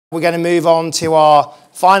We're going to move on to our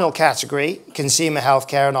final category, consumer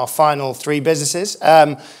healthcare, and our final three businesses.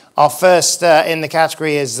 Our first in the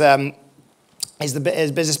category is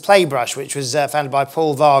business Playbrush, which was founded by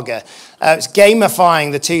Paul Varga. It's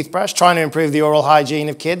gamifying the toothbrush, trying to improve the oral hygiene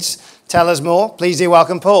of kids. Tell us more. Please do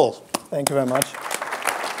welcome Paul. Thank you very much.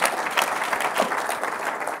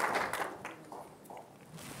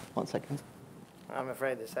 One second. I'm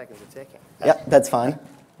afraid the seconds are ticking. Yeah, that's fine.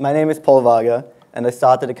 My name is Paul Varga, and I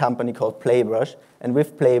started a company called Playbrush. And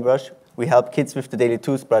with Playbrush, we help kids with the daily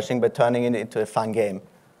toothbrushing by turning it into a fun game.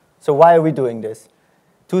 So why are we doing this?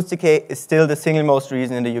 Tooth decay is still the single most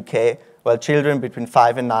reason in the UK, while children between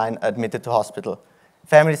 5 and 9 are admitted to hospital.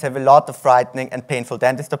 Families have a lot of frightening and painful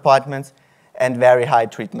dentist appointments and very high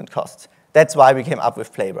treatment costs. That's why we came up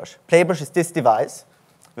with Playbrush. Playbrush is this device,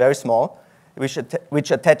 very small,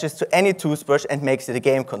 which attaches to any toothbrush and makes it a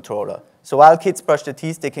game controller. So while kids brush their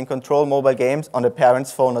teeth, they can control mobile games on their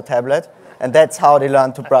parents' phone or tablet, and that's how they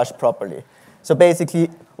learn to brush properly. So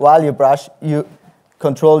basically, while you brush, you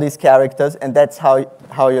control these characters, and that's how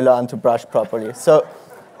you learn to brush properly. So,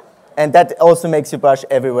 and that also makes you brush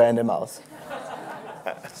everywhere in the mouth.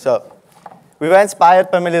 So, we were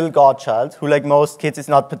inspired by my little godchild, who, like most kids, is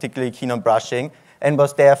not particularly keen on brushing, and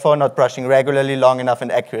was therefore not brushing regularly, long enough,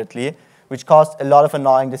 and accurately, which caused a lot of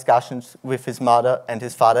annoying discussions with his mother and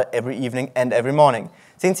his father every evening and every morning.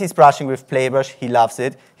 Since he's brushing with Playbrush, he loves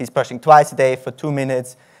it. He's brushing twice a day for 2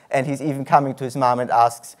 minutes, and he's even coming to his mom and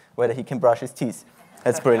asks whether he can brush his teeth.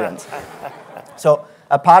 That's brilliant. So,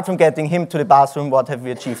 apart from getting him to the bathroom, what have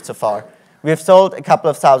we achieved so far? We have sold a couple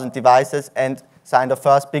of thousand devices and signed our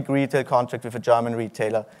first big retail contract with a German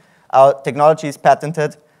retailer. Our technology is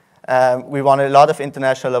patented. We won a lot of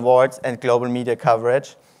international awards and global media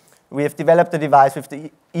coverage. We have developed a device with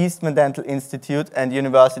the Eastman Dental Institute and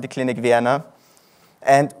University Clinic Vienna,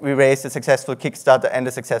 and we raised a successful Kickstarter and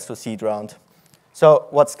a successful seed round. So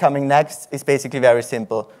what's coming next is basically very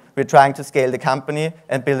simple. We're trying to scale the company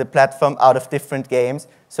and build a platform out of different games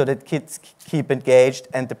so that kids keep engaged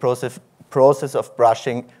and the process of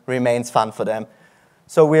brushing remains fun for them.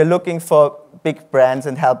 So we're looking for big brands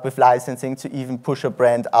and help with licensing to even push a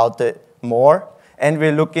brand out there more. And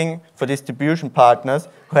we're looking for distribution partners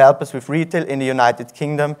who help us with retail in the United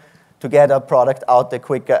Kingdom to get our product out there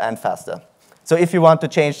quicker and faster. So if you want to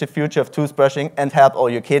change the future of toothbrushing and help all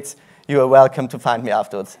your kids, you are welcome to find me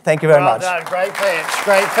afterwards. Thank you very much. Done. Great pitch,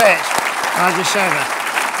 great pitch. I'll just show that.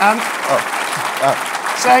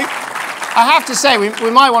 So I have to say,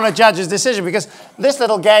 we might want to judge his decision because this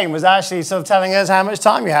little game was actually sort of telling us how much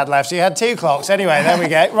time you had left. So you had 2 clocks. Anyway, there we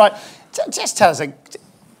go. Right, just tell us,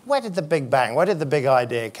 where did the big bang, where did the big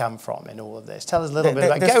idea come from in all of this? Tell us a little bit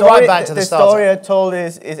about it. Go right back to the start. The story I told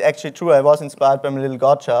is actually true. I was inspired by my little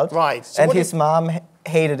godchild. Right. So and his mom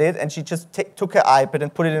hated it, and she just took her iPad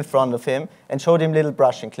and put it in front of him and showed him little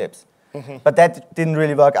brushing clips. Mm-hmm. But that didn't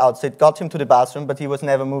really work out. So it got him to the bathroom, but he was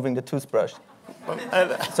never moving the toothbrush.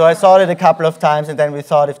 So I saw it a couple of times, and then we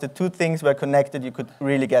thought if the 2 things were connected, you could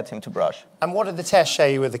really get him to brush. And what did the test show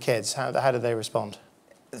you with the kids? How did they respond?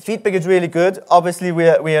 The feedback is really good. Obviously, we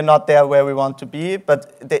are not there where we want to be,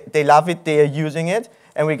 but they love it, they are using it,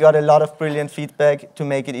 and we got a lot of brilliant feedback to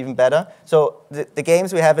make it even better. So the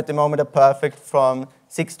games we have at the moment are perfect from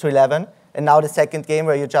 6 to 11, and now the second game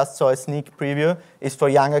where you just saw a sneak preview is for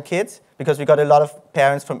younger kids, because we got a lot of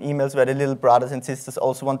parents from emails where the little brothers and sisters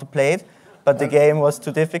also want to play it, but the game was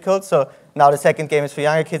too difficult, so now the second game is for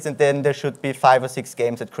younger kids, and then there should be 5 or 6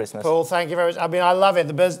 games at Christmas. Paul, thank you very much. I mean, I love it.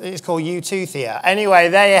 The business is called U2 Thea. Anyway,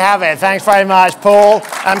 there you have it. Thanks very much, Paul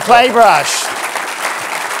and Playbrush.